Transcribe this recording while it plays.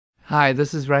Hi,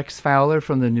 this is Rex Fowler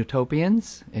from the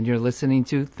Newtopians, and you're listening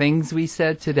to Things We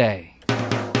Said Today.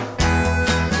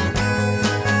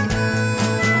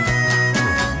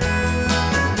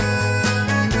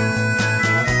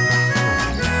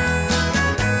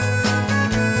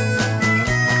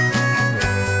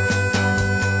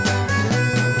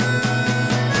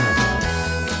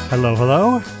 Hello,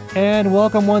 hello, and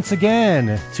welcome once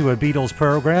again to a Beatles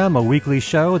program, a weekly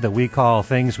show that we call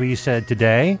Things We Said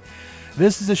Today.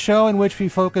 This is a show in which we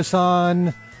focus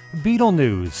on Beatle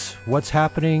news, what's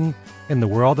happening in the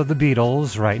world of the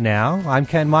Beatles right now. I'm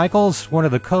Ken Michaels, one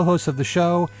of the co-hosts of the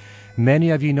show. Many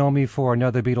of you know me for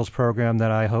another Beatles program that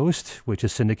I host, which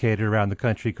is syndicated around the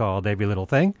country called Every Little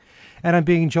Thing. And I'm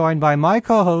being joined by my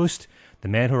co-host, the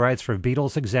man who writes for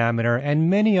Beatles Examiner and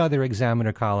many other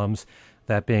Examiner columns,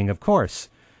 that being, of course,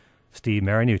 Steve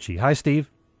Marinucci. Hi,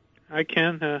 Steve. Hi,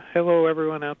 Ken. Hello,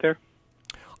 everyone out there.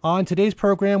 On today's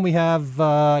program, we have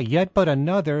yet but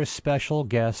another special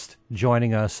guest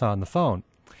joining us on the phone.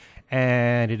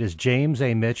 And it is James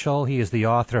A. Mitchell. He is the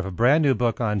author of a brand new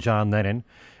book on John Lennon,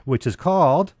 which is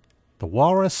called The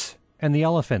Walrus and the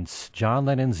Elephants, John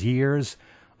Lennon's Years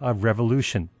of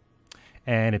Revolution.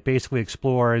 And it basically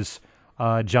explores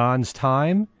John's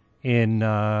time in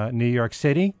New York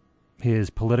City, his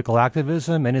political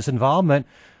activism, and his involvement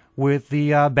with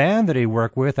the band that he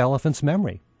worked with, Elephant's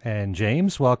Memory. And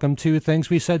James, welcome to Things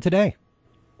We Said Today.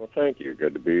 Well, thank you.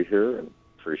 Good to be here and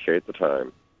appreciate the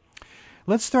time.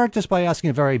 Let's start just by asking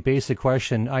a very basic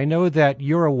question. I know that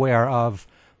you're aware of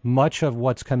much of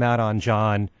what's come out on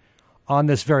John on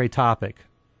this very topic,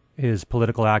 his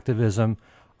political activism.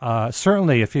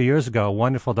 Certainly a few years ago, a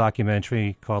wonderful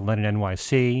documentary called Lennon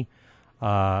NYC.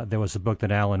 There was a book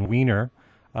that Alan Weiner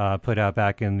put out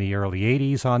back in the early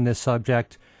 80s on this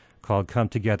subject called Come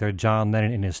Together, John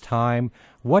Lennon in His Time.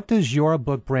 What does your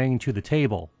book bring to the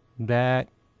table that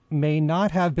may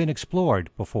not have been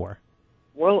explored before?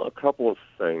 Well, a couple of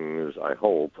things, I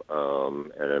hope,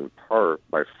 and in part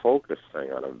by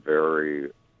focusing on a very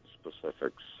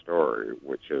specific story,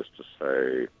 which is to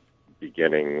say,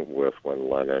 beginning with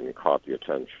when Lennon caught the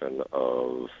attention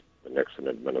of the Nixon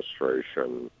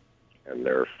administration and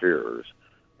their fears.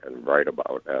 And right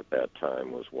about at that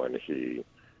time was when he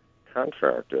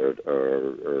contracted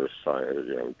or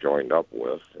signed, joined up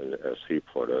with, and as he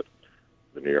put it,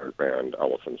 the New York band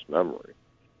Elephant's Memory.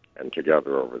 And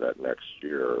together over that next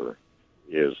year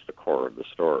is the core of the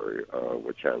story,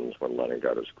 which ends when Lennon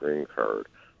got his green card.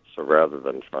 So rather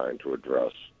than trying to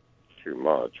address too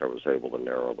much, I was able to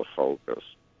narrow the focus.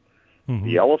 Mm-hmm.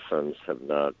 The Elephants have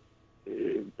not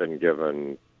been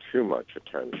given too much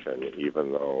attention,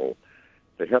 even though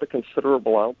they had a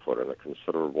considerable output and a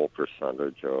considerable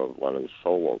percentage of Lennon's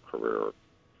solo career.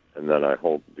 And then I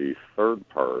hope the third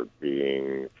part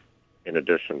being, in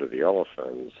addition to the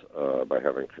Elephants, by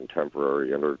having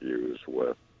contemporary interviews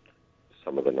with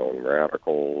some of the known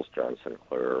radicals, John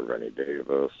Sinclair, Rennie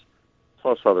Davis,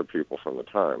 plus other people from the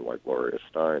time, like Gloria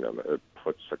Steinem. It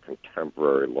puts a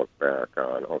contemporary look back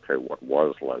on, okay, what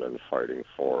was Lennon fighting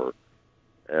for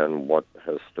and what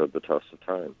has stood the test of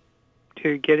time.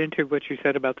 To get into what you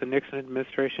said about the Nixon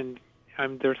administration,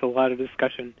 there's a lot of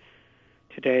discussion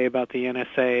today about the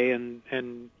NSA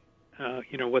and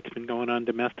what's been going on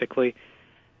domestically.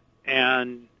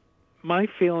 And my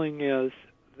feeling is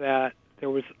that there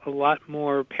was a lot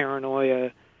more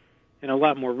paranoia and a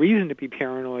lot more reason to be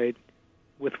paranoid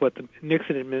with what the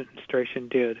Nixon administration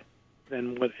did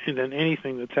than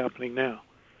anything that's happening now.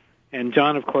 And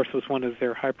John, of course, was one of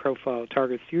their high-profile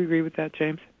targets. Do you agree with that,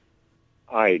 James?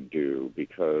 I do,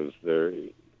 because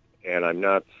and I'm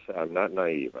not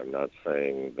naive. I'm not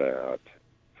saying that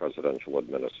presidential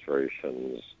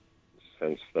administrations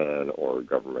since then or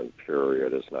government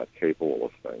period is not capable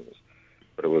of things.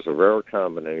 But it was a rare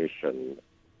combination,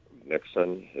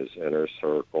 Nixon, his inner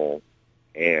circle,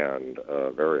 and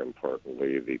very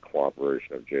importantly, the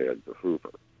cooperation of J. Edgar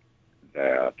Hoover,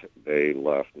 that they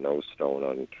left no stone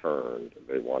unturned.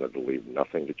 They wanted to leave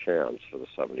nothing to chance for the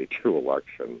 72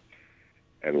 election.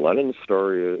 And Lennon's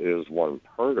story is one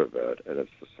part of it, and it's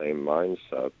the same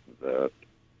mindset that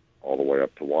all the way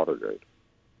up to Watergate.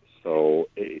 So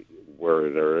where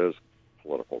there is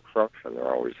political corruption,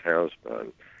 there always has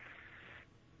been,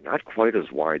 not quite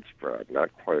as widespread, not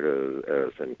quite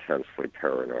as intensely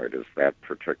paranoid as that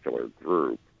particular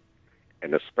group,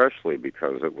 and especially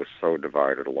because it was so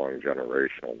divided along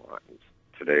generational lines.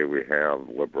 Today we have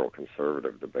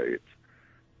liberal-conservative debates,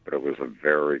 but it was a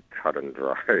very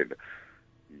cut-and-dried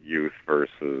youth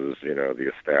versus,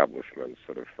 the establishment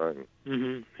sort of thing.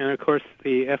 Mm-hmm. And of course,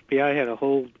 the FBI had a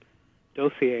whole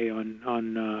dossier on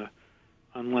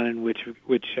Lennon,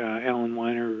 which Alan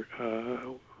Weiner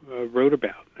wrote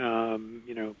about,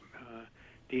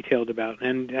 detailed about,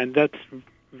 and that's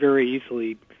very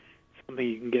easily something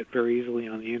you can get very easily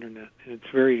on the internet, and it's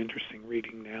very interesting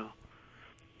reading now.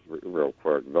 Real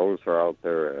quick, those are out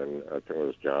there, and I think it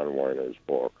was John Weiner's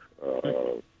book,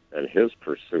 and his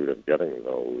pursuit of getting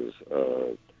those.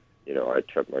 I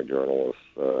tip my journalist's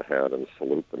hat and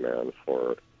salute the man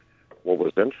for it. What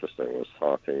was interesting was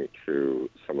talking to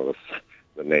some of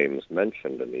the names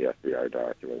mentioned in the FBI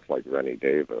documents, like Rennie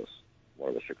Davis, one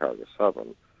of the Chicago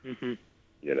Seven. Mm-hmm.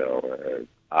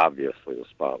 Obviously the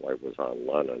spotlight was on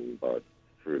Lennon, but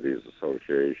through these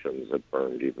associations, it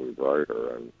burned even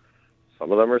brighter, and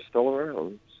some of them are still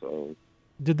around. So,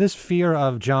 did this fear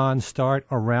of John start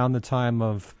around the time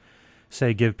of,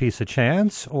 say, Give Peace a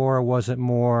Chance, or was it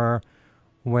more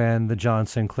when the John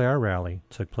Sinclair rally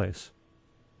took place?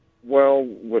 Well,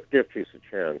 with Give Peace a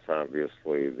Chance,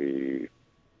 obviously the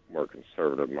more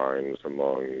conservative minds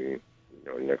among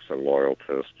Nixon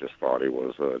loyalists just thought he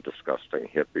was a disgusting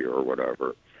hippie or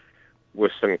whatever.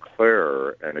 With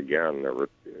Sinclair, and again, there were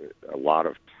a lot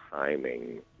of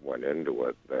timing went into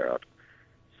it, that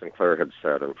Sinclair had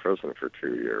sat in prison for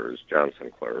 2 years, John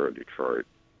Sinclair, a Detroit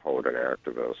poet and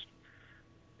activist.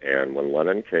 And when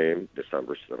Lennon came,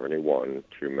 December 71,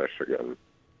 to Michigan,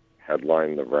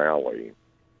 headlined the rally,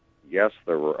 yes,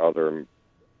 there were other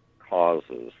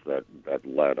causes that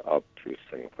led up to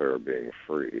Sinclair being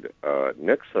freed.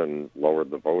 Nixon lowered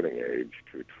the voting age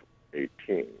to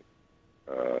 18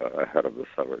 ahead of the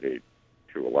 72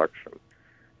 election.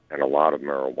 And a lot of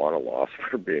marijuana laws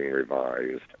were being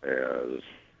revised as,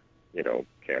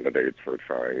 candidates were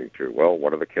trying to,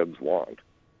 what do the kids want?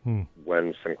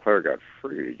 When Sinclair got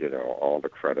freed, all the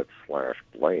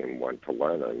credit/blame went to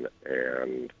Lennon,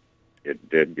 and it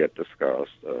did get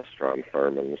discussed. Strom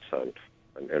Thurmond sent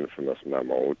an infamous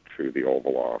memo to the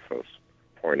Oval Office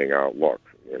pointing out, look,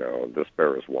 this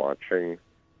bear is watching.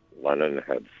 Lennon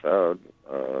had said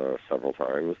several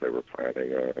times they were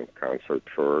planning a concert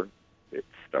tour,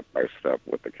 step by step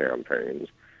with the campaigns,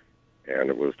 and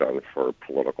it was done for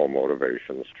political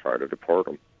motivations to try to deport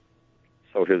him.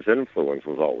 So his influence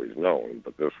was always known,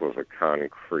 but this was a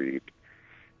concrete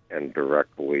and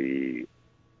directly,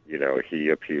 he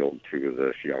appealed to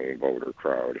this young voter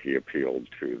crowd. He appealed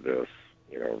to this,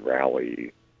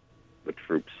 rally the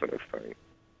troops sort of thing.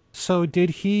 So did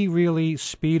he really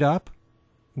speed up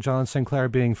John Sinclair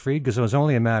being freed, because it was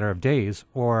only a matter of days,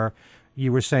 or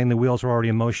you were saying the wheels were already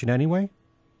in motion anyway?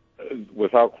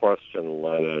 Without question,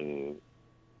 Lennon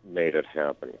made it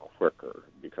happen quicker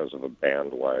because of a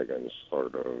bandwagon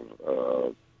sort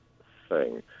of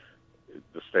thing.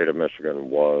 The state of Michigan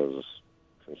was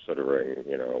considering,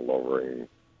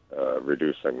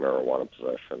 reducing marijuana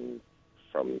possession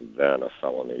from then a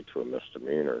felony to a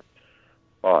misdemeanor.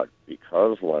 But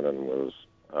because Lennon was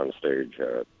on stage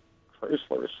at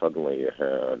Chrysler, suddenly you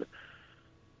had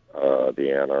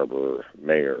the Ann Arbor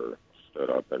mayor stood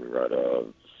up and read a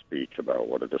speech about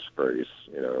what a disgrace,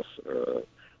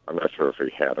 I'm not sure if he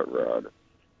had it read.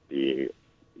 The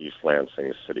East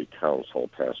Lansing City Council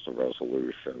passed a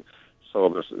resolution. So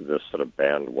this sort of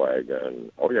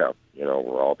bandwagon,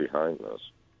 we're all behind this.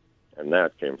 And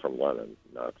that came from Lennon,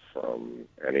 not from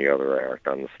any other act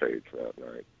on the stage that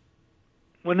night.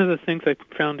 One of the things I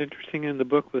found interesting in the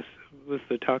book was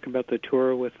the talk about the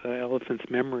tour with Elephant's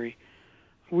Memory.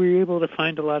 Were you able to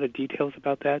find a lot of details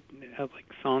about that,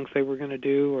 like songs they were going to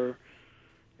do,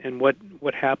 and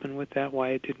what happened with that, why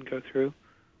it didn't go through?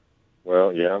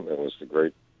 Well, yeah, it was the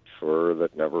great tour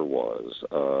that never was.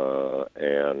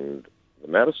 And the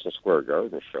Madison Square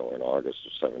Garden show in August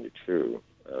of 72,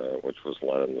 which was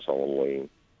Lennon's only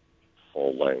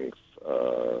full-length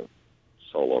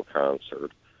solo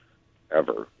concert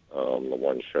ever, the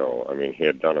one show. I mean, he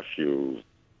had done a few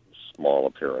small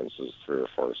appearances, 3 or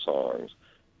 4 songs,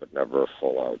 but never a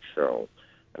full-out show.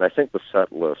 And I think the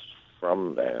set list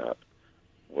from that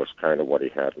was kind of what he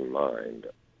had in mind.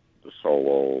 The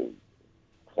solo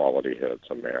quality hits,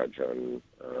 Imagine,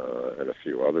 and a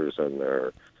few others in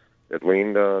there. It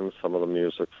leaned on some of the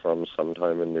music from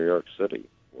Sometime in New York City,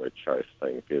 which I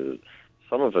think is,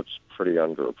 some of it's pretty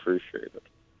underappreciated.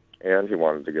 And he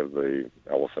wanted to give the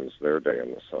Elephants their day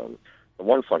in the sun. The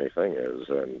one funny thing is,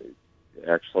 and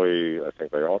actually I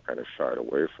think they all kind of shied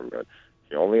away from it,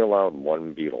 he only allowed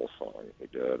one Beatles song. He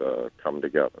did Come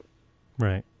Together.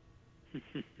 Right.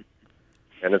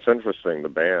 And it's interesting, the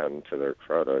band, to their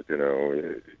credit,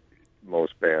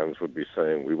 most bands would be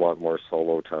saying, we want more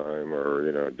solo time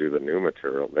or, do the new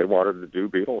material. They wanted to do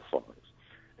Beatles songs.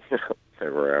 They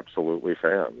were absolutely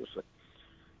fans.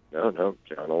 No,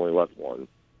 John only let one.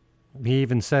 He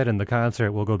even said in the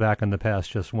concert, we'll go back in the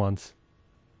past just once.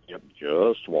 Yep,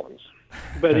 just once.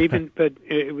 But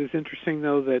it was interesting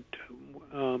though that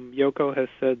Yoko has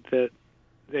said that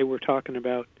they were talking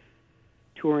about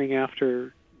touring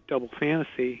after Double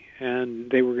Fantasy, and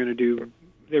they were going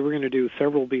to do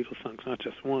several Beatles songs, not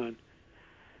just one.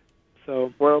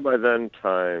 So well, by then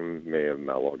time may have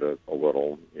mellowed it a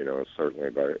little. Certainly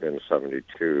in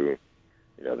 '72,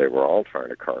 they were all trying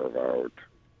to carve out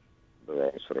their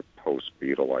own sort of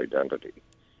post-Beatle identity.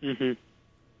 Mm-hmm.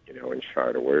 And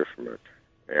shied away from it.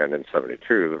 And in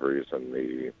 '72, the reason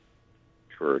the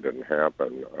tour didn't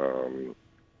happen,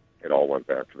 it all went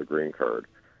back to the green card.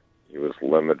 He was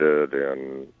limited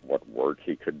in what work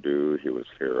he could do. He was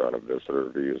here on a visitor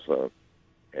visa,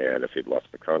 and if he'd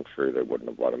left the country, they wouldn't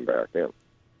have let him back in.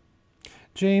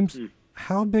 James,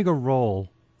 how big a role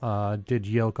did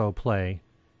Yoko play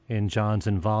in John's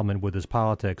involvement with his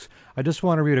politics? I just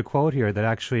want to read a quote here that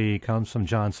actually comes from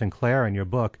John Sinclair in your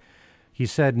book. He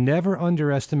said, "Never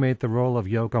underestimate the role of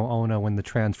Yoko Ono in the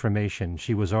transformation.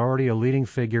 She was already a leading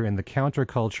figure in the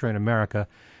counterculture in America,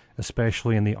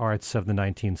 especially in the arts of the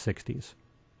 1960s.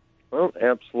 Well,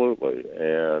 absolutely.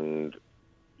 And,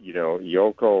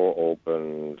 Yoko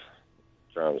opened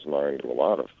John's mind to a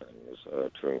lot of things,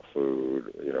 to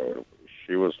include,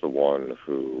 she was the one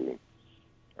who,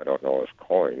 I don't know if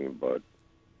coined, but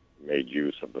made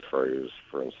use of the phrase,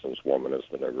 for instance, woman is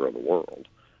the nigger of the world.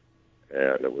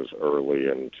 And it was early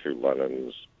into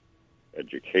Lennon's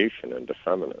education into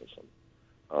feminism.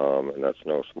 And that's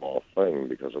no small thing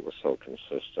because it was so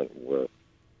consistent with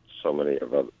so many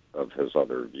of his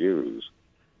other views.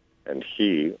 And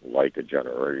he, like a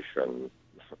generation,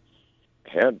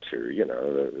 had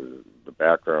to, the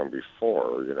background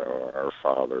before, our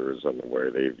fathers and the way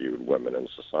they viewed women in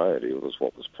society was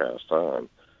what was passed on.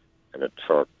 And it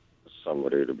took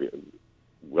somebody to be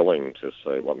willing to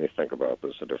say, let me think about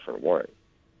this a different way.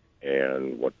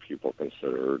 And what people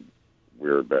considered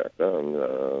weird back then,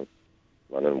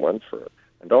 Lennon went for it.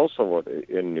 And also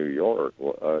in New York,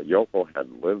 Yoko had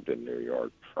lived in New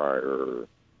York prior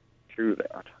to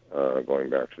that, going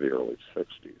back to the early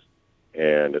 60s.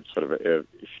 And it's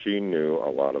she knew a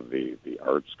lot of the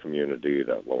arts community,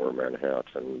 that lower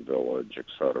Manhattan village,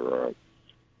 etc.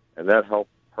 And that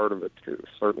helped part of it, too.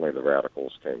 Certainly the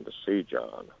radicals came to see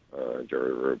John,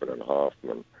 Jerry Rubin and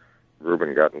Hoffman.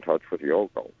 Rubin got in touch with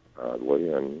Yoko, oddly,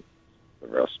 and the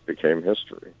rest became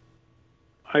history.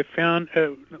 I found,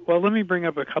 let me bring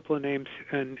up a couple of names,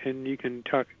 and you can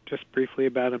talk just briefly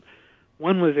about them.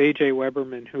 One was A.J.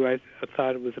 Weberman, who I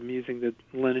thought it was amusing that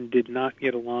Lennon did not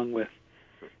get along with.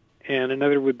 And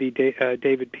another would be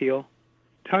David Peel.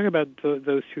 Talk about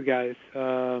those two guys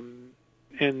and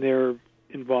their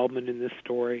involvement in this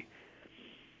story.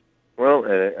 Well,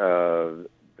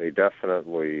 they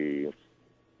definitely,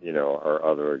 are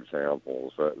other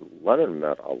examples. Lennon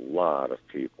met a lot of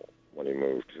people when he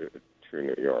moved to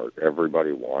New York.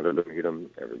 Everybody wanted to meet him.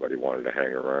 Everybody wanted to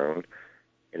hang around.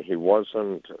 And he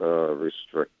wasn't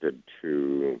restricted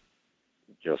to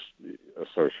just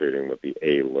associating with the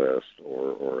A-list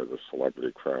or the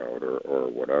celebrity crowd or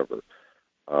whatever.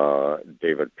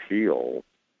 David Peel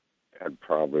had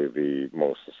probably the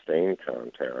most sustained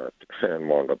contact and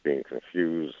wound up being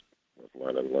confused with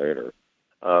Lennon later.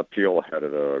 Peel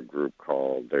headed a group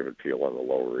called David Peel on the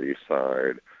Lower East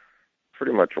Side,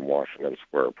 pretty much a Washington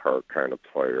Square Park kind of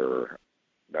player,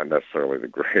 not necessarily the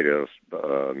greatest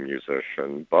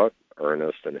musician, but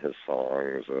earnest in his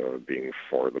songs, being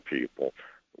for the people.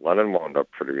 Lennon wound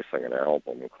up producing an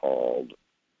album called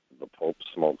The Pope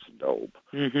Smokes Dope,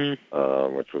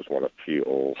 which was one of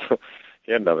Peel's.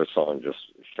 He had another song just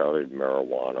shouted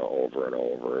marijuana over and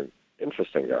over.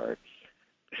 Interesting guy.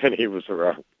 And he was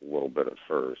around a little bit at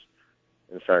first.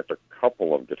 In fact, a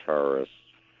couple of guitarists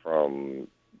from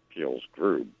Peel's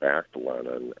group backed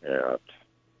Lennon at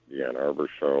the Ann Arbor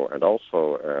show and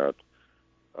also at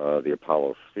the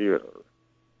Apollo Theater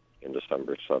in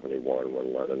December '71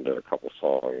 when Lennon did a couple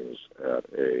songs at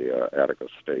a Attica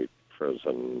State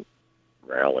Prison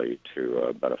rally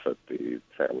to benefit the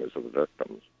families of the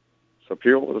victims. So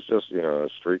Peel was just, a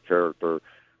street character.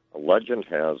 A legend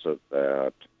has it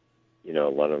that,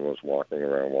 Lennon was walking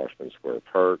around Washington Square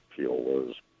Park. Peel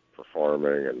was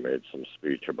performing and made some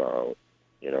speech about,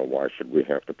 why should we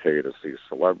have to pay to see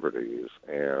celebrities?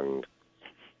 And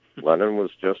Lennon was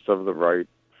just of the right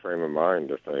frame of mind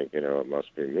to think, it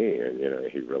must be me. And,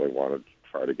 he really wanted to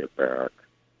try to get back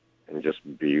and just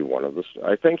be one of the...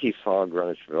 I think he saw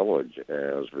Greenwich Village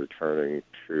as returning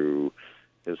to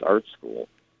his art school,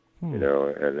 and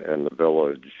the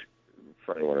village,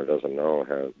 for anyone who doesn't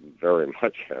know, very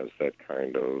much has that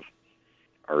kind of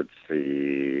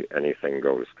artsy,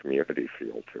 anything-goes community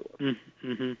feel to it.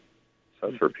 Mm-hmm. So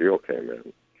that's where Peel came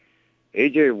in.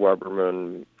 A.J.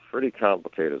 Weberman, pretty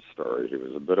complicated story. He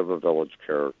was a bit of a village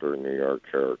character, New York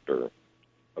character,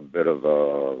 a bit of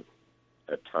a,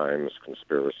 at times,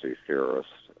 conspiracy theorist,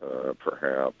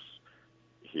 perhaps.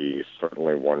 He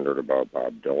certainly wondered about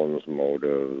Bob Dylan's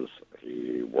motives.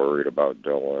 He worried about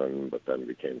Dylan, but then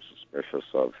became suspicious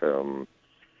of him.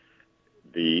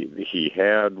 He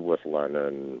had with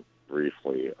Lennon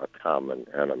briefly a common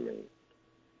enemy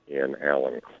in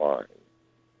Alan Klein.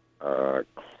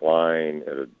 Klein,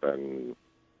 it had been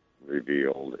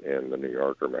revealed in the New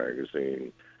Yorker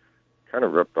magazine, kind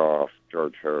of ripped off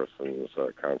George Harrison's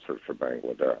Concert for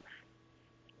Bangladesh.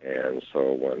 And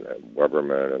so when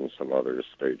Weberman and some others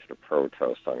staged a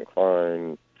protest on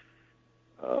Klein,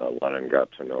 Lennon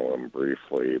got to know him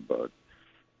briefly, but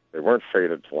they weren't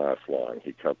fated to last long.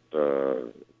 He kept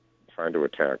trying to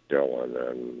attack Dylan,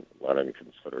 and Lennon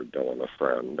considered Dylan a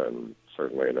friend and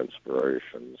certainly an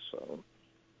inspiration. So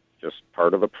just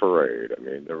part of the parade. I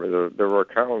mean, there were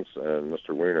accounts, and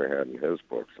Mr. Weiner had in his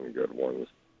book some good ones.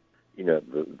 You know,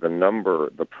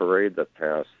 the parade that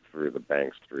passed through the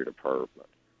Bank Street apartment.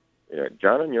 You know,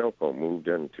 John and Yoko moved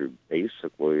into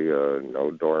basically a no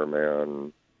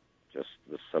doorman, just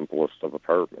the simplest of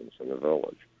apartments in the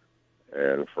village.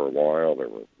 And for a while, there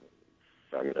were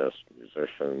feminist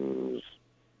musicians,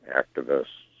 activists.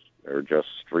 They were just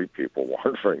street people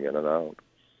wandering in and out.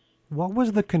 What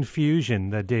was the confusion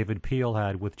that David Peel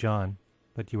had with John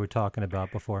that you were talking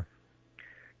about before?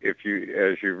 As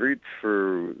you read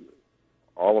through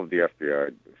all of the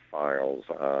FBI files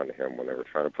on him when they were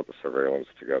trying to put the surveillance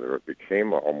together, it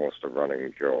became almost a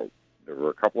running joke. There were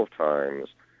a couple of times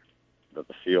that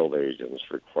the field agents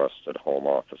requested Home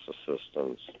Office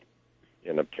assistance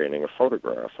in obtaining a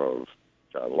photograph of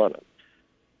John Lennon.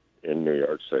 In New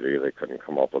York City, they couldn't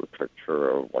come up with a picture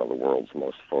of one of the world's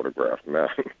most photographed men,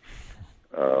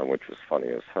 which was funny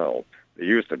as hell. They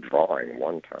used a drawing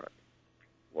one time.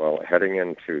 Well, heading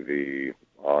into the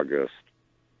August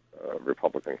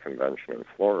Republican convention in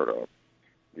Florida,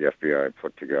 the FBI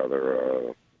put together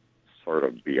a sort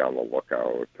of be on the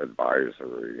lookout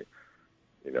advisory,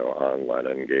 on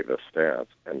Lennon, gave the stats,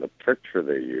 and the picture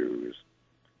they used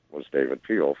was David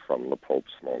Peel from The Pope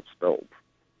Smokes Dope.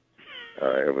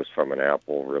 It was from an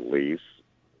Apple release.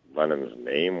 Lennon's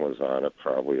name was on it,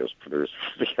 probably as producer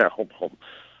of the album.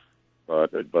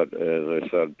 But as I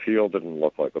said, Peel didn't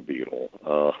look like a Beatle.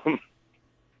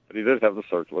 But he did have the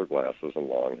circular glasses and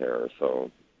long hair, so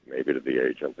maybe to the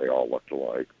agent they all looked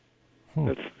alike.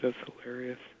 That's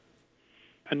hilarious.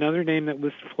 Another name that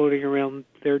was floating around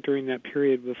there during that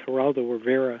period was Geraldo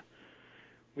Rivera,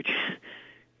 which,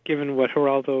 given what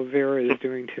Geraldo Rivera is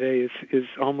doing today, is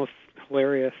almost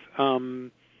hilarious.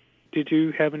 Did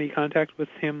you have any contact with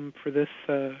him for this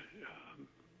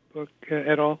book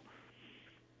at all?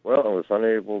 Well, I was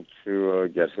unable to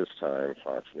get his time.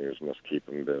 Fox News must keep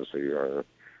him busy, or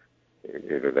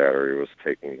either that or he was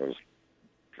taking those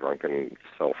drunken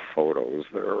self-photos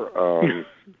there.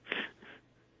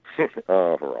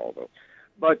 Geraldo.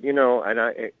 But,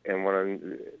 and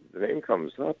when the name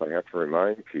comes up, I have to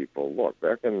remind people, look,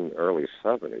 back in the early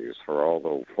 70s,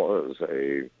 Geraldo was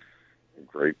a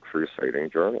great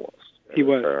crusading journalist. He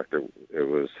was. In fact, it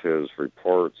was his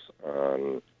reports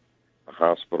on a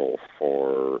hospital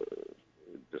for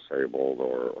disabled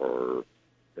or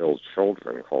ill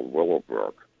children called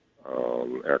Willowbrook.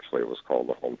 Actually, it was called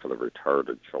the Home for the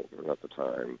Retarded Children at the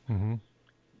time. Mm-hmm.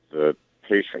 The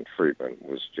patient treatment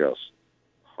was just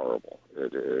horrible.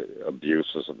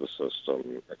 Abuses of the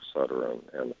system, etc.,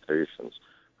 and the patients.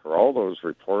 Geraldo's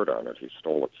report on it, he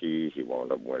stole a key, he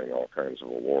wound up winning all kinds of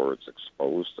awards,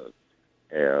 exposed it.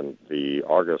 And the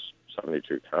August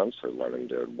 72 concert Lennon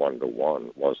did,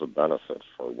 1-to-1, was a benefit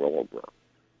for Willowbrook.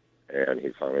 And he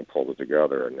finally pulled it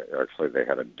together, and actually they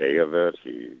had a day of it.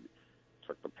 He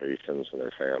took the patients and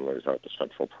their families out to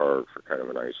Central Park for kind of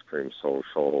an ice cream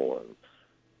social and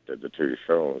did the 2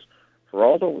 shows.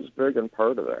 Geraldo was big in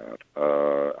part of that.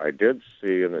 I did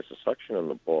see, and there's a section in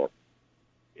the book,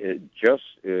 just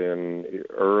in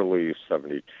early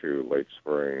 72, late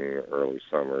spring, early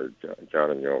summer, John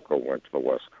and Yoko went to the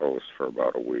West Coast for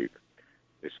about a week.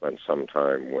 They spent some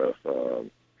time with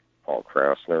Paul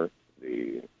Krasner,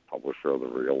 the publisher of The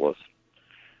Realist,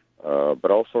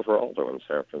 but also Geraldo in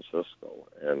San Francisco.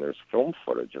 And there's film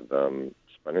footage of them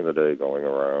spending the day going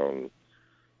around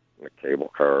in the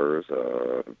cable cars,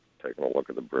 taking a look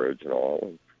at the bridge and all,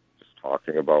 and just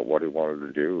talking about what he wanted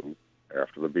to do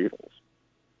after the Beatles.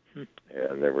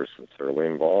 And they were sincerely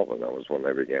involved, and that was when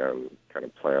they began kind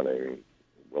of planning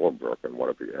Willowbrook and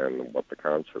what the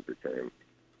concert became.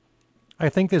 I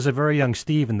think there's a very young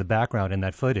Steve in the background in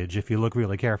that footage, if you look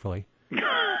really carefully.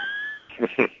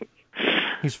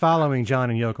 He's following John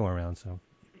and Yoko around, so.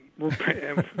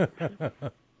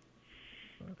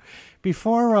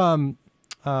 Before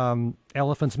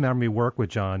Elephant's Memory worked with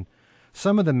John,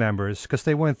 some of the members, because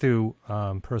they went through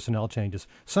personnel changes,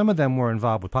 some of them were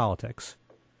involved with politics.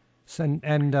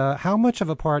 And how much of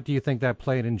a part do you think that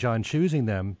played in John choosing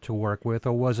them to work with,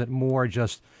 or was it more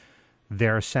just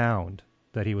their sound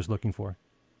that he was looking for?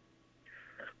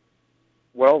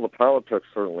 Well, the politics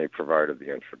certainly provided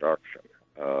the introduction.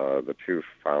 The two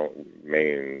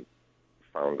main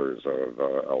founders of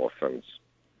Elephants,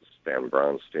 Stan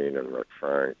Brownstein and Rick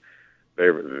Frank, they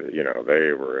were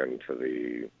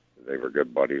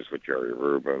good buddies with Jerry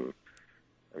Rubin.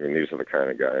 I mean, these are the kind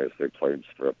of guys, they played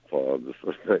strip clubs,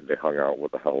 they hung out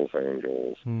with the Hells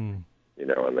Angels, and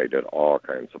they did all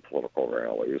kinds of political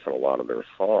rallies, and a lot of their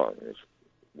songs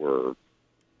were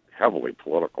heavily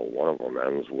political. One of them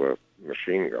ends with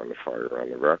machine gun fire on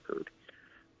the record,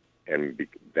 and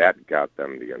that got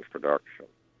them the introduction.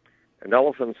 And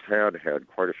Elephants had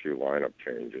quite a few lineup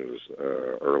changes.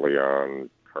 Early on,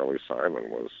 Carly Simon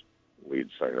was lead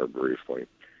singer briefly,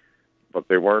 but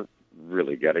they weren't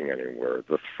really getting anywhere.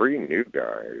 The three new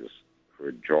guys who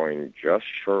had joined just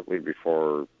shortly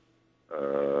before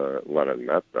Lennon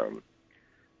met them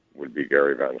would be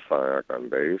Gary Van Syck on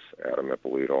bass, Adam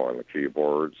Ippolito on the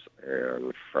keyboards,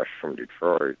 and fresh from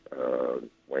Detroit,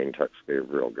 Wayne Tex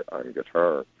Gabriel on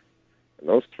guitar. And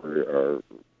those three are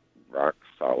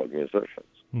rock-solid musicians.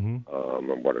 And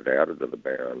what it added to the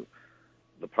band,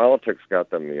 the politics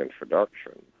got them the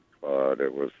introduction, but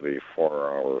it was the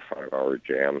 4-hour, 5-hour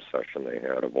jam session they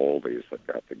had of oldies that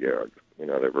got the gig. They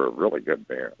were a really good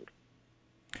band.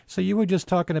 So you were just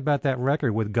talking about that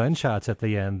record with gunshots at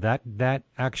the end. That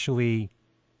actually,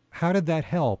 how did that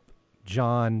help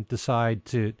John decide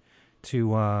to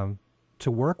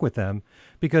work with them?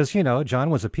 Because, John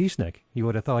was a peacenik. You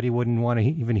would have thought he wouldn't want to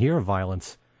even hear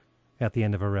violence at the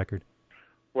end of a record.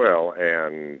 Well,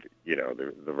 and,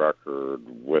 the record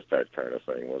with that kind of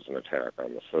thing was an attack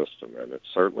on the system, and it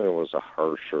certainly was a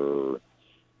harsher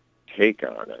take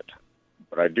on it.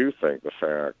 But I do think the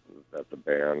fact that the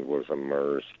band was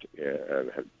immersed in,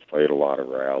 and had played a lot of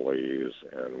rallies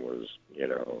and was,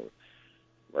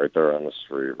 right there on the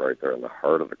street, right there in the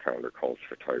heart of the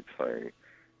counterculture type thing,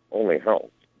 only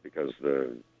helped, because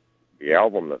the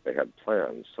album that they had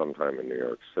planned sometime in New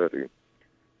York City,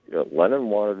 Lennon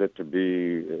wanted it to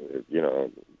be,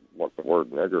 what the word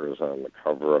nigger is on the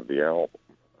cover of the album.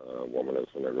 Woman is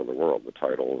the Nigger of the World. The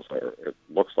title is there. It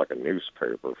looks like a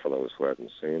newspaper for those who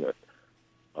hadn't seen it.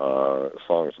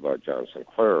 Songs about John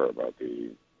Sinclair, about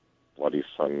the Bloody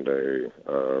Sunday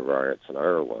riots in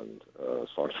Ireland,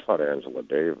 songs about Angela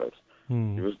Davis.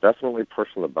 He was definitely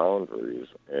pushing the boundaries,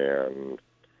 and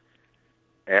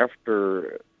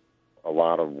after a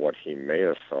lot of what he may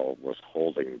have felt was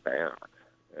holding back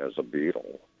as a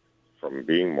Beatle from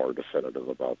being more definitive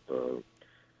about the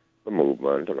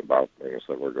movement and about things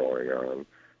that were going on,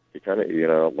 he kind of,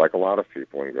 like a lot of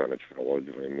people in Greenwich Village,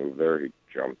 when he moved there, he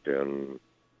jumped in,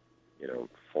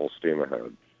 full steam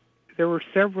ahead. There were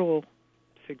several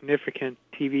significant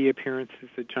TV appearances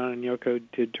that John and Yoko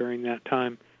did during that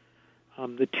time.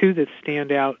 The two that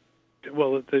stand out,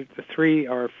 well, the three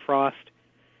are Frost,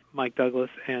 Mike Douglas,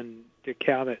 and Dick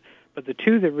Cavett. But the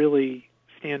two that really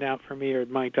stand out for me are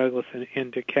Mike Douglas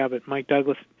and Dick Cavett. Mike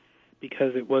Douglas,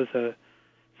 because it was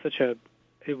such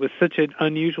an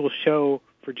unusual show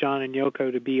for John and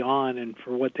Yoko to be on, and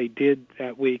for what they did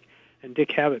that week, and Dick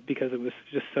Cavett because it was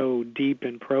just so deep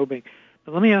and probing.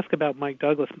 But let me ask about Mike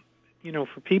Douglas.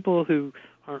 For people who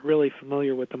aren't really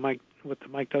familiar with what the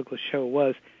Mike Douglas show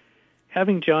was,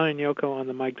 having John and Yoko on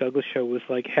the Mike Douglas show was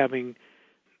like having,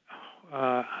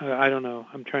 I don't know,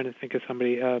 I'm trying to think of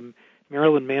somebody,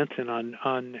 Marilyn Manson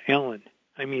on Ellen.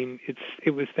 I mean,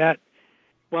 it was that.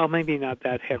 Well, maybe not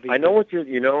that heavy. I know what you're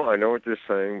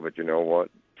saying, but you know what?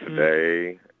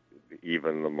 Today,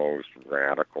 even the most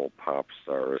radical pop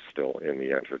star is still in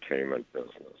the entertainment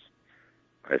business.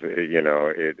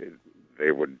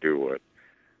 They would do it.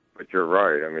 But you're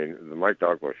right. I mean, the Mike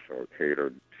Douglas show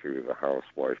catered to the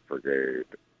housewife brigade.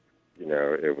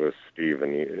 It was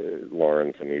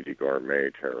Lawrence and Edie Gourmet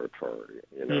territory.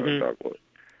 Douglas.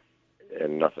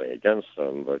 And nothing against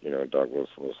them, but, Douglas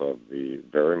was of the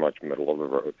very much middle of the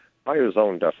road. By his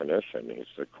own definition,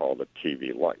 he's called a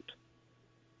TV light.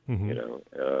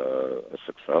 A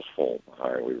successful,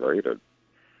 highly rated.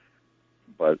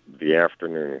 But the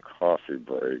afternoon coffee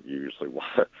break usually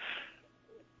was,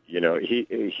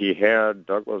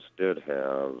 Douglas did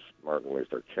have Martin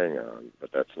Luther King on,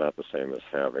 but that's not the same as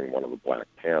having one of the Black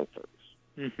Panthers.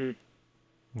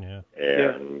 Yeah.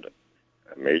 And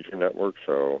a major network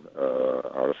show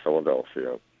out of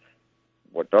Philadelphia.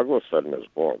 what Douglas said in his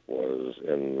book was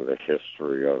in the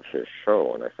history of his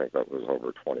show, and I think that was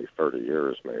over 20, 30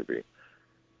 years maybe,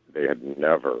 they had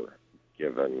never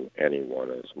given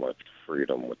anyone as much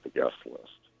freedom with the guest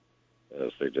list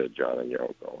as they did John and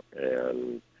Yoko.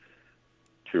 And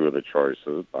two of the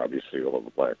choices, Bobby Seale of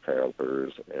the Black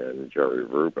Panthers and Jerry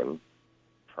Rubin,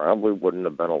 probably wouldn't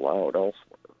have been allowed elsewhere.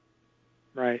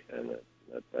 Right. And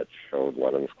that showed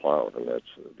Lennon's clout, and that's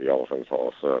the Elephants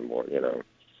all said, well, you know.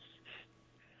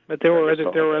 But there were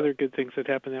other good things that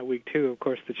happened that week too. Of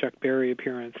course, the Chuck Berry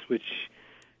appearance, which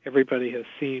everybody has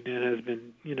seen and has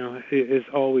been, is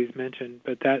always mentioned.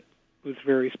 But that was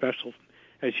very special,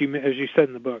 as you said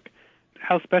in the book.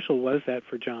 How special was that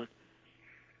for John?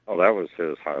 Oh, that was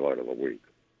his highlight of the week.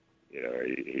 You know,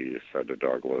 he said to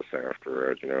Douglas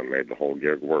after it, made the whole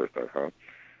gig worth it,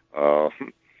 huh?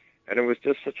 And it was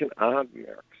just such an odd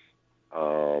mix.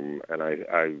 And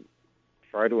I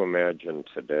try to imagine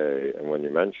today, and when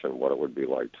you mention what it would be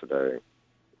like today,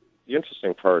 the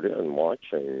interesting part in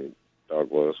watching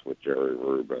Douglas with Jerry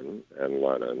Rubin and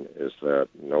Lennon is that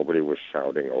nobody was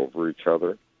shouting over each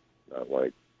other, not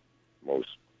like most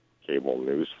cable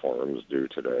news forums do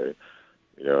today.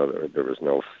 There was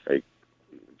no fake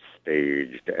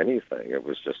staged anything. It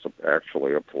was just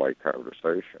actually a polite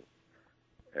conversation.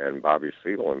 And Bobby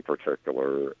Seale in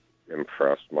particular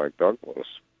impressed Mike Douglas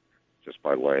just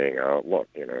by laying out, look,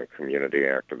 community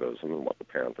activism and what the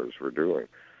Panthers were doing.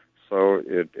 So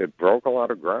it broke a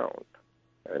lot of ground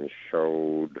and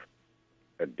showed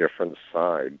a different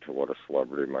side to what a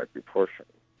celebrity might be pushing.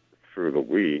 Through the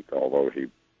week, although he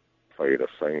played a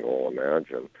single,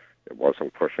 Imagine, it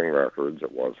wasn't pushing records,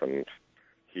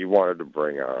 he wanted to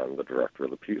bring on the director of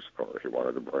the Peace Corps. He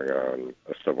wanted to bring on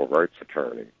a civil rights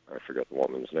attorney, I forget the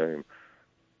woman's name,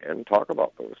 and talk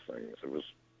about those things. It was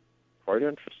quite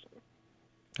interesting.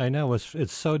 I know,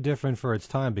 it's so different for its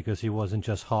time because he wasn't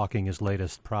just hawking his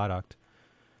latest product.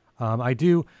 I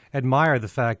do admire the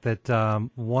fact that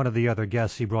one of the other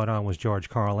guests he brought on was George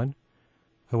Carlin,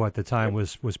 who at the time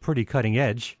was pretty cutting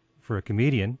edge for a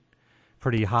comedian,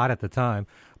 pretty hot at the time.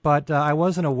 But I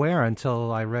wasn't aware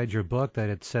until I read your book that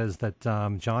it says that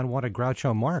John wanted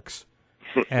Groucho Marx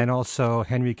and also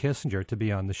Henry Kissinger to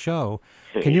be on the show.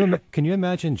 Can you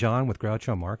imagine John with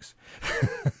Groucho Marx?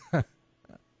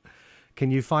 Can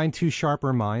you find two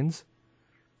sharper minds?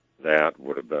 That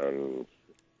would have been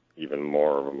even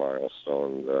more of a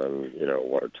milestone than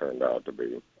what it turned out to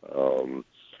be.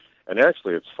 And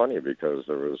actually, it's funny because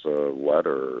there was a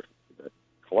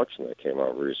collection that came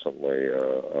out recently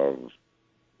of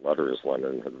letters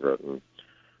Lennon had written.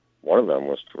 One of them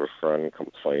was to a friend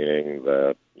complaining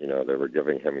that, they were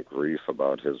giving him grief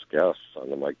about his guests on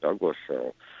the Mike Douglas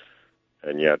show.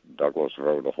 And yet Douglas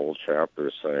wrote a whole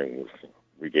chapter saying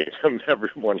we gave him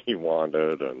everyone he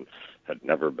wanted and had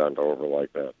never bent over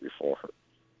like that before.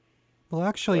 Well,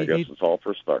 actually, I guess it's all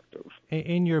perspective.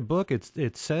 In your book,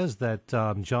 it says that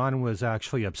John was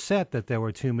actually upset that there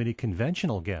were too many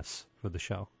conventional guests for the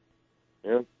show.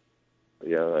 Yeah,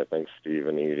 I think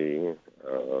Stephen Eady,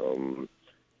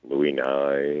 Louis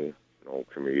Nye, an old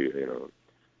comedian,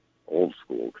 old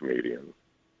school comedian.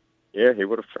 Yeah, he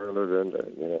would have turned it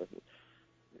into,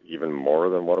 even more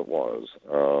than what it was.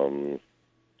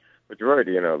 But you're right,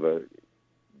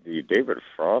 the David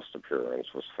Frost appearance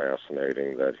was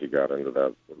fascinating, that he got into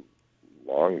that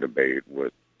long debate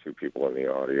with two people in the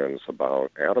audience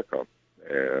about Attica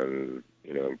and,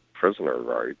 prisoner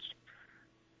rights.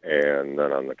 And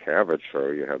then on the Cavett show,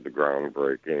 you had the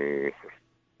groundbreaking,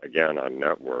 again on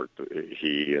network,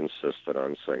 he insisted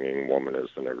on singing Woman is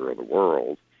the Nigger of the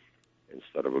World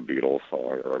instead of a Beatles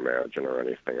song or Imagine or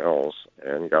anything else,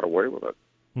 and got away with it.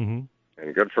 Mm-hmm.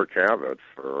 And good for Cavett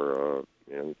for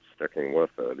sticking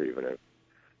with it, even if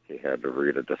he had to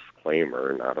read a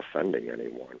disclaimer not offending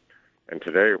anyone. And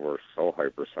today we're so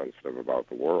hypersensitive about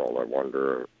the world, I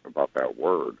wonder about that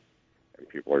word. And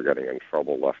people are getting in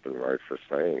trouble left and right for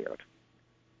saying it.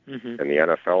 Mm-hmm. And the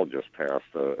NFL just passed,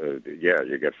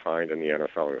 you get fined in the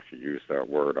NFL if you use that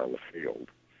word on the field.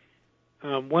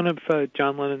 One of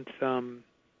John Lennon's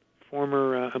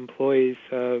former employees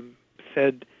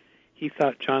said he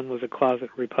thought John was a closet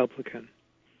Republican,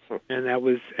 and that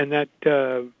was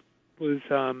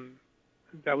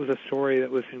a story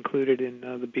that was included in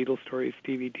the Beatles Stories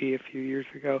DVD a few years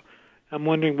ago. I'm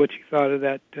wondering what you thought of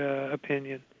that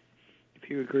opinion, if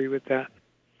you agree with that.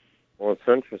 Well, it's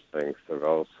interesting because I've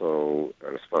also,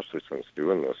 and especially since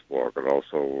doing this book, I've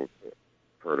also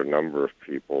heard a number of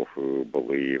people who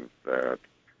believe that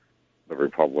the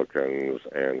Republicans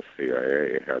and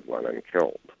CIA had Lennon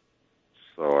killed.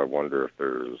 So I wonder if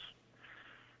there's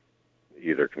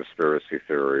either conspiracy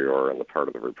theory or on the part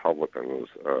of the Republicans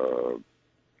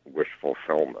wish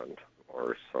fulfillment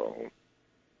or so.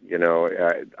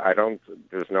 I don't.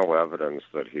 There's no evidence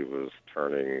that he was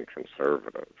turning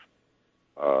conservative.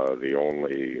 The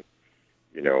only,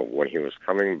 when he was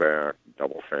coming back,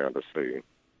 Double Fantasy.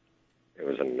 It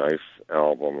was a nice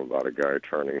album about a guy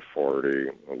turning 40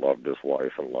 who loved his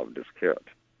wife and loved his kid,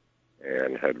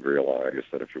 and had realized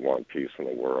that if you want peace in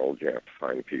the world, you have to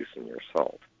find peace in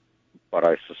yourself. But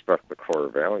I suspect the core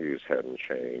values hadn't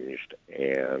changed,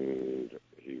 and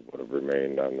he would have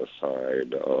remained on the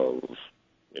side of,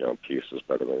 peace is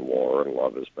better than war and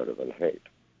love is better than hate.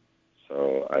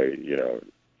 So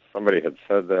somebody had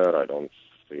said that. I don't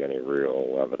see any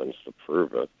real evidence to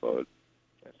prove it, but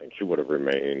I think he would have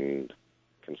remained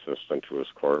consistent to his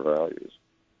core values.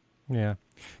 Yeah.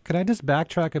 Could I just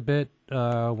backtrack a bit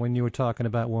when you were talking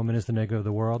about woman is the nigger of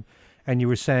the world, and you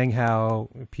were saying how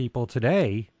people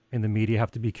today in the media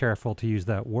have to be careful to use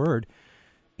that word.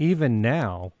 Even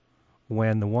now,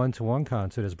 when the one-to-one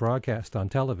concert is broadcast on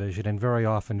television, and very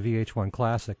often VH1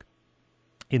 Classic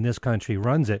in this country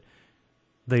runs it,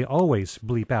 they always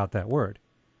bleep out that word.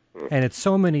 And it's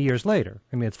so many years later.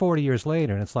 I mean, it's 40 years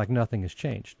later, and it's like nothing has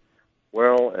changed.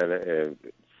 Well, and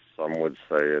some would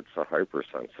say it's a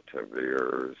hypersensitivity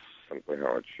or simply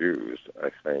how it's used. I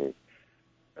think,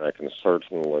 and I can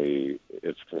certainly,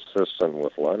 it's consistent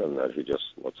with Lennon that he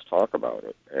just, let's talk about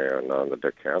it. And on the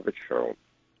Dick Cavett show,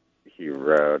 he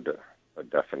read a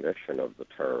definition of the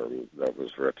term that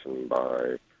was written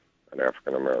by an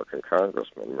African-American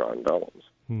congressman, Ron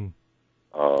Dellums.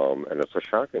 And it's a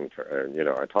shocking term. And,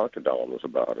 I talked to Dellums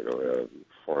about it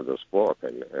for this book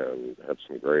and had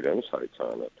some great insights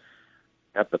on it.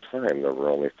 At the time, there were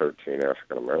only 13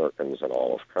 African-Americans in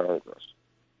all of Congress.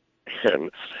 And,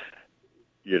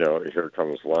 here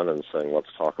comes Lennon saying,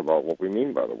 let's talk about what we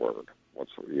mean by the word.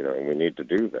 We need to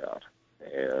do that.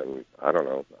 And I don't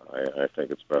know. I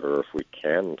think it's better if we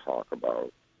can talk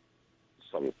about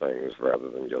some things rather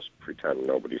than just pretend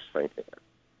nobody's thinking it.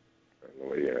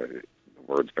 And the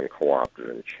word's been co-opted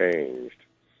and changed.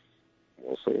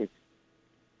 We'll see.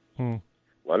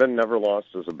 Lennon never lost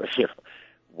his ability.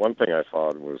 One thing I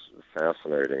thought was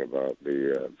fascinating about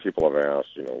the people have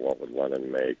asked, what would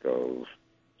Lennon make of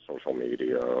social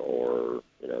media or,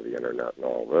 the internet and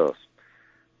all this.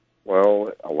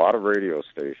 Well, a lot of radio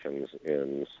stations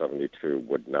in 72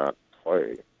 would not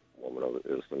play Woman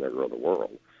is the Nigger of the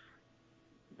World.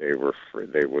 They were free,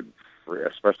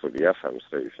 especially the FM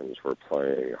stations were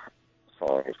playing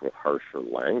songs with harsher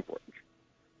language,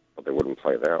 but they wouldn't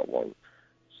play that one.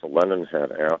 So Lennon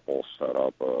had Apple set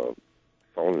up a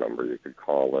phone number you could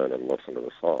call in and listen to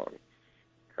the song,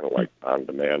 kind of like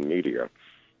on-demand media.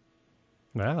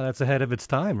 Well, that's ahead of its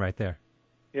time right there.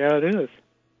 Yeah, it is.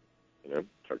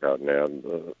 Took out an ad,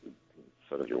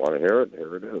 said if you want to hear it,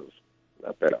 here it is.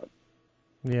 Not bad.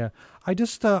 Yeah. I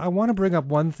just, I want to bring up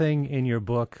one thing in your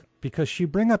book, because you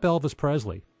bring up Elvis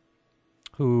Presley,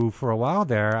 who for a while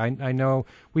there, I know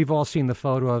we've all seen the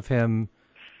photo of him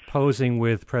posing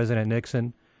with President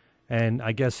Nixon, and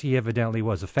I guess he evidently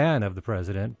was a fan of the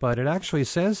president, but it actually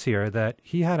says here that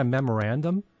he had a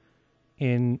memorandum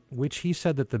in which he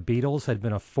said that the Beatles had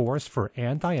been a force for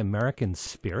anti-American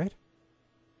spirit?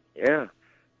 Yeah.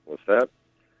 Was that?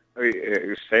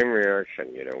 Same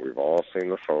reaction. We've all seen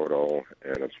the photo,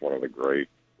 and it's one of the great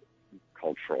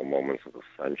cultural moments of the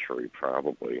century,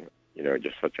 probably.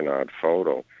 Just such an odd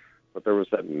photo. But there was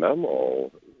that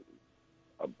memo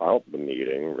about the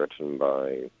meeting written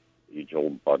by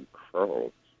Egil Bud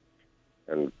Crow.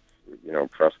 And,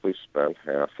 Presley spent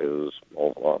half his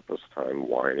Oval Office time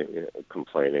whining,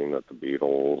 complaining that the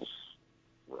Beatles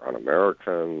were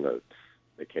un-American, that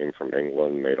they came from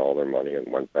England, made all their money,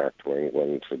 and went back to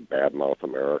England to badmouth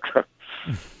America.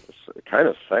 It's kind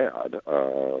of sad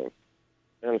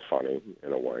and funny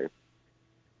in a way.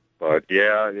 But,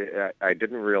 yeah, I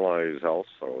didn't realize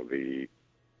also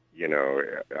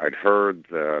I'd heard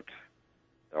that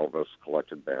Elvis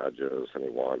collected badges and he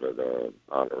wanted an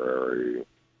honorary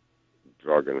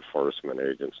Drug Enforcement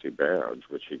Agency badge,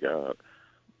 which he got.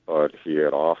 But he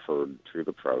had offered to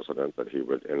the president that he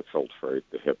would infiltrate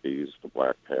the hippies, the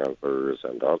Black Panthers,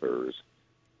 and others,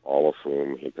 all of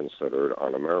whom he considered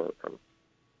un-American.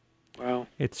 Wow.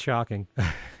 It's shocking.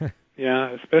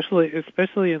 Yeah,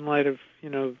 especially in light of,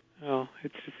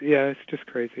 it's just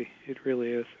crazy. It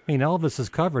really is. I mean, Elvis has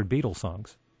covered Beatles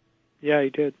songs. Yeah, he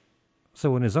did.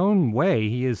 So in his own way,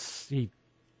 he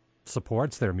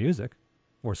supports their music,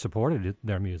 or supported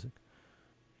their music.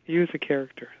 He was a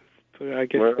character. So I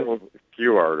guess. Well,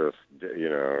 few artists,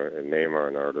 name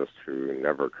an artist who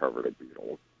never covered a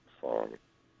Beatles song,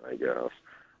 I guess.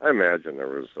 I imagine there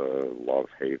was a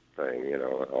love-hate thing.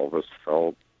 Elvis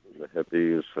felt The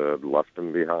hippies had left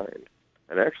him behind.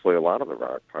 And actually, a lot of the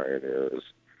rock pioneers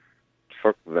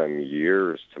took them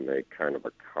years to make kind of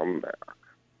a comeback.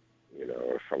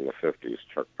 From the 50s,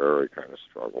 Chuck Berry kind of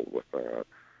struggled with that.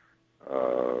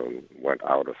 Went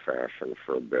out of fashion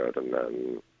for a bit and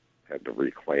then had to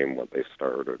reclaim what they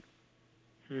started.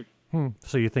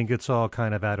 So you think it's all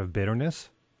kind of out of bitterness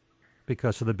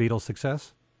because of the Beatles'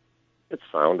 success? It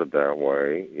sounded that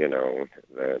way,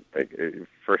 that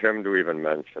for him to even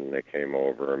mention they came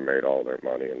over and made all their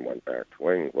money and went back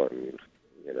to England,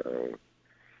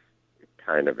 it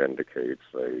kind of indicates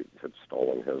they had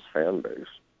stolen his fan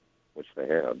base, which they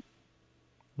had.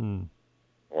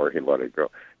 Or he let it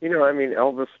go.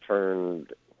 Elvis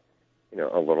turned,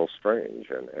 a little strange,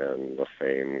 and the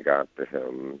fame got to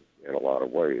him in a lot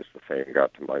of ways. The fame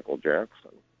got to Michael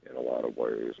Jackson in a lot of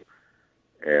ways.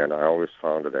 And I always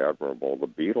found it admirable. The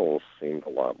Beatles seemed a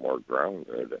lot more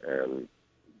grounded, and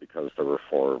because there were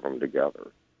four of them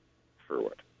together through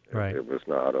it. Right. It was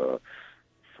not a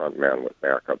front man with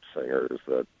backup singers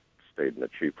that stayed in a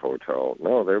cheap hotel.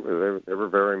 No, they were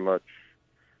very much,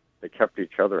 they kept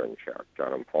each other in check,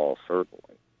 John and Paul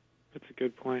certainly. That's a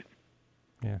good point.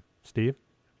 Yeah. Steve?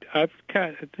 I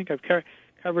think I've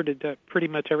covered it, pretty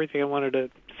much everything I wanted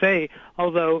to say,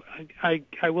 although I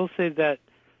will say that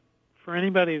for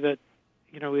anybody that,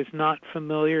 is not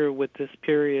familiar with this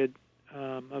period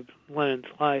of Lennon's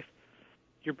life,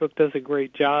 your book does a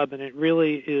great job, and it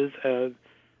really is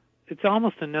it's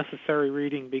almost a necessary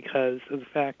reading because of the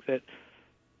fact that,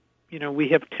 we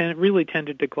have really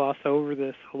tended to gloss over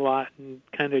this a lot and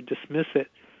kind of dismiss it,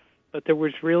 but it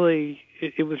was really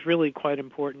quite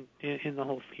important in the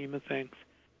whole scheme of things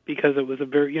because it was a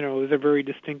very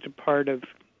distinctive part of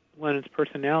Lennon's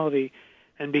personality.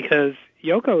 And because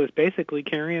Yoko is basically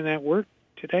carrying that work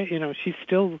today, she's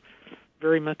still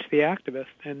very much the activist,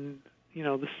 and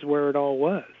this is where it all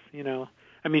was. She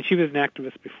was an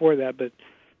activist before that, but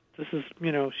this is,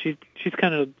 she's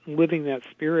kind of living that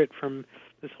spirit from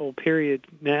this whole period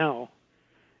now,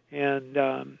 and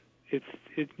this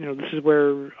is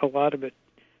where a lot of it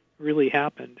really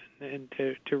happened, and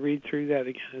to read through that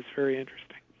again is very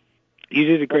interesting. You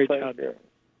did a great job. You.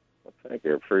 Well, thank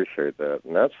you. I appreciate that.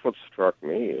 And that's what struck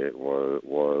me. It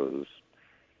was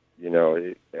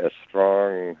as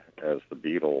strong as the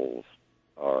Beatles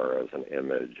are as an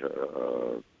image,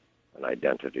 an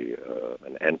identity,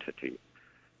 an entity.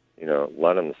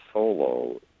 Lennon's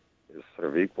solo is sort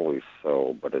of equally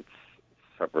so, but it's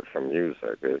separate from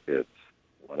music. It's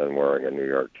Lennon wearing a New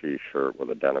York T-shirt with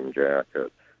a denim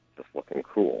jacket, just looking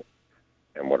cool.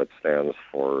 And what it stands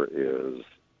for is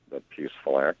the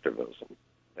peaceful activism,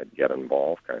 that get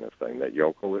involved kind of thing that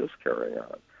Yoko is carrying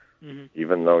on. Mm-hmm.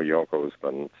 Even though Yoko has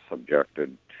been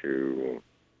subjected to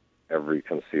every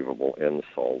conceivable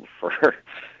insult for,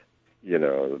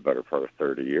 the better part of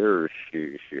 30 years,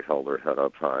 she held her head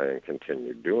up high and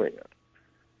continued doing it.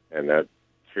 And that,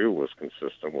 too, was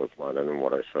consistent with Lennon and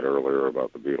what I said earlier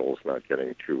about the Beatles not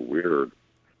getting too weird.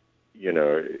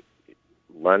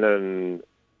 Lennon,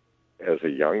 as a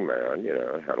young man,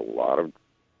 had a lot of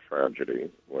tragedy,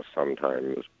 was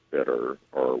sometimes bitter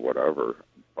or whatever,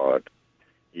 but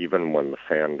even when the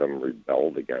fandom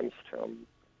rebelled against him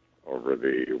over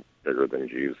the bigger than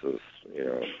Jesus,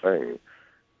 thing,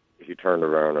 he turned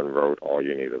around and wrote All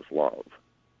You Need Is Love.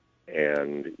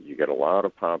 And you get a lot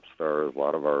of pop stars, a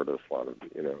lot of artists, a lot of,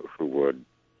 who would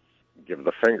give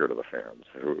the finger to the fans,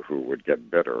 who would get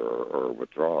bitter or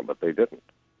withdraw, but they didn't,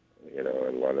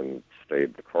 and Lennon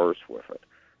stayed the course with it.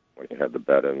 When he had the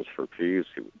bed-ins for peace,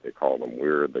 they called him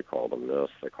weird, they called him this,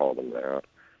 they called him that.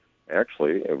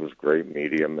 Actually, it was great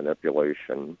media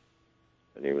manipulation,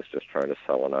 and he was just trying to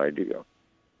sell an idea.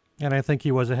 And I think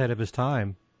he was ahead of his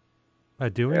time by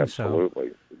doing so.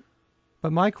 Absolutely.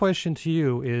 But my question to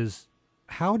you is,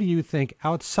 how do you think,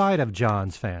 outside of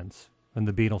John's fans and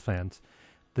the Beatle fans,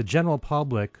 the general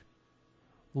public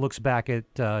looks back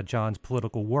at John's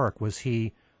political work? Was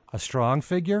he a strong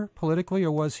figure politically,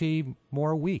 or was he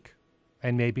more weak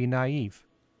and maybe naive?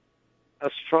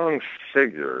 A strong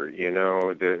figure.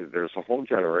 There's a whole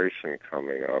generation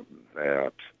coming up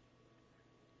that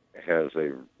has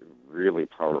a really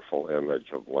powerful image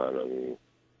of Lennon,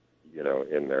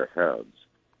 in their heads.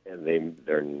 And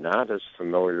they're not as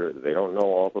familiar, they don't know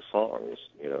all the songs,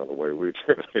 the way we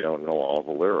do. They don't know all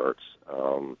the lyrics.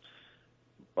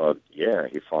 But, yeah,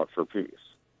 he fought for peace,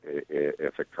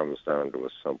 if it comes down to a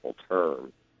simple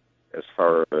term. As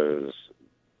far as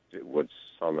would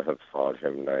some have thought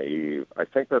him naive, I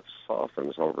think that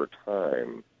softens over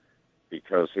time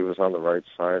because he was on the right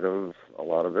side of a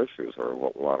lot of issues, or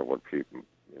a lot of what people,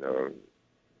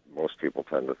 most people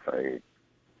tend to think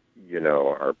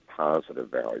are positive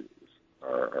values,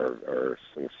 are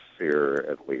sincere,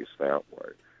 at least that way.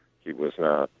 He was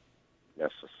not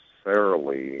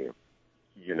necessarily,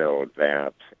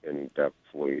 that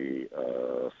in-depthly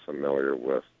familiar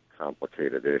with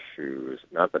complicated issues.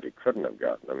 Not that he couldn't have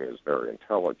gotten them, he was very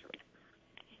intelligent.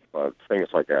 But things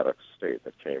like Attic State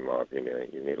that came up, you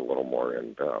need a little more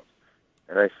in-depth.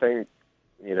 And I think,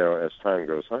 as time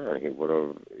goes on,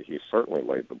 he certainly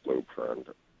laid the blueprint.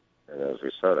 And as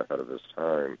we said, ahead of his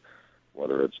time,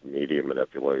 whether it's media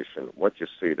manipulation, what you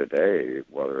see today,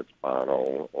 whether it's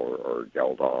Bono or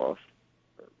Geldof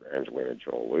or Angelina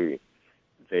Jolie,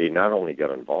 they not only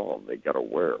get involved, they get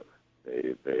aware.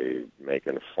 They make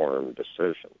informed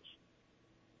decisions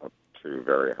up to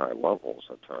very high levels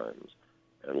at times.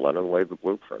 And Lennon laid the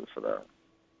blueprint for that.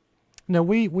 Now,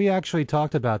 we actually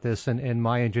talked about this in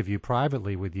my interview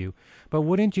privately with you, but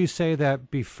wouldn't you say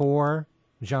that before,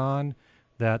 John,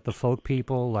 that the folk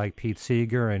people like Pete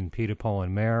Seeger and Peter, Paul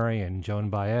and Mary and Joan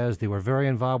Baez, they were very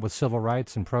involved with civil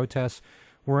rights and protests?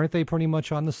 Weren't they pretty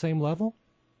much on the same level?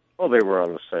 Well, they were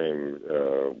on the same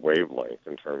wavelength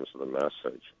in terms of the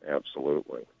message,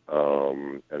 absolutely.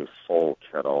 And folk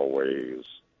had always,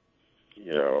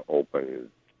 opened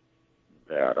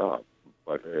that up.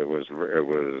 But it was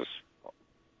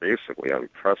basically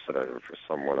unprecedented for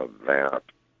someone of that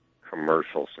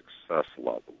commercial success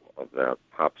level, of that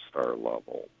pop star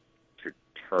level, to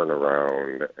turn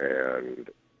around and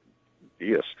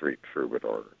be a street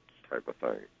troubadour type of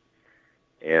thing.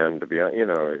 And to be,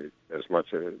 as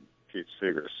much as Pete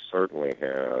Seeger certainly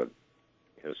had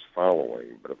his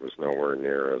following, but it was nowhere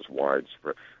near as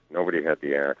widespread. Nobody had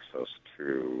the access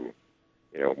to,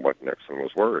 what Nixon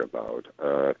was worried about,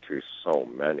 to so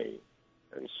many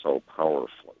and so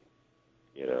powerfully,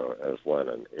 as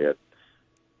Lennon. The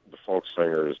folk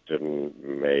singers didn't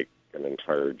make an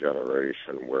entire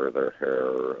generation wear their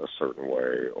hair a certain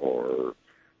way, or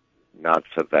not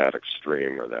to that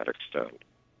extreme or that extent.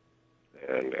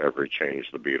 And every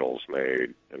change the Beatles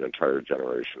made, an entire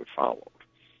generation followed.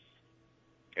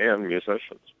 And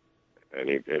musicians. And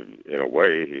in a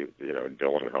way,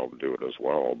 Dylan helped do it as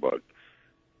well, but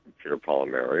Peter, Paul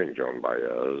and Mary and Joan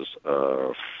Baez,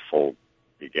 folk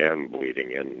began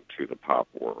bleeding into the pop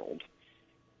world.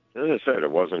 As I said,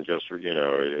 it wasn't just,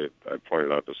 I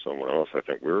pointed out to someone else, I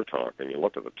think we were talking, you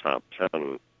looked at the top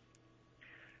 10,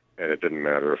 and it didn't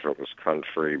matter if it was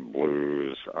country,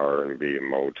 blues, R&B,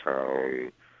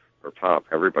 Motown, or pop.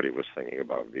 Everybody was thinking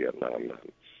about Vietnam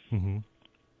then. Mm-hmm.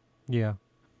 Yeah.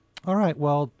 All right.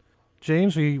 Well,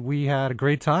 James, we had a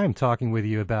great time talking with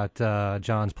you about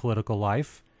John's political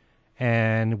life,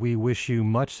 and we wish you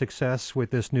much success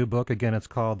with this new book. Again, it's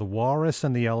called The Walrus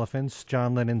and the Elephants,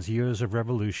 John Lennon's Years of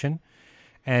Revolution,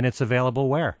 and it's available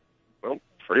where? Well,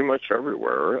 pretty much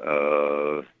everywhere.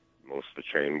 Most of the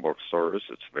chain bookstores.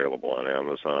 It's available on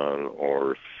Amazon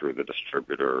or through the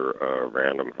distributor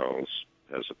Random House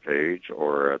has a page,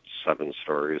 or at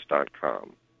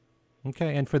 7stories.com.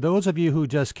 Okay, and for those of you who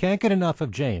just can't get enough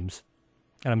of James,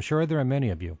 and I'm sure there are many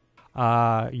of you,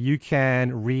 you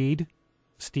can read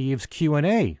Steve's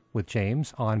Q&A with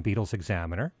James on Beatles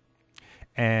Examiner,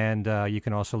 and you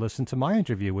can also listen to my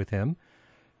interview with him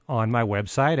on my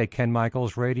website at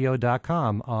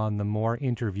kenmichaelsradio.com on the More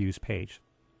Interviews page.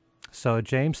 So,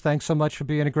 James, thanks so much for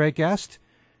being a great guest.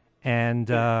 And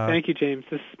thank you, James.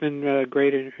 This has been a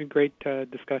great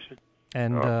discussion.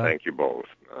 And thank you both.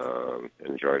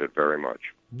 Enjoyed it very much.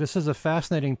 This is a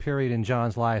fascinating period in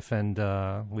John's life, and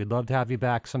we'd love to have you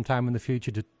back sometime in the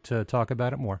future to talk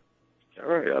about it more. All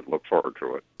right, I'd look forward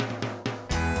to it.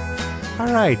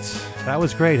 All right, that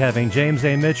was great having James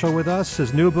A. Mitchell with us.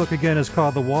 His new book, again, is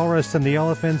called The Walrus and the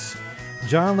Elephants,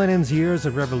 John Lennon's Years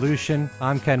of Revolution.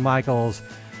 I'm Ken Michaels,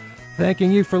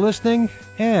 thanking you for listening,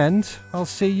 and I'll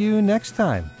see you next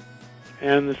time.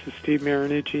 And this is Steve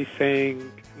Marinucci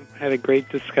saying, had a great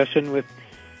discussion with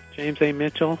James A.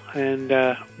 Mitchell,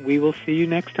 and we will see you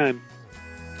next time.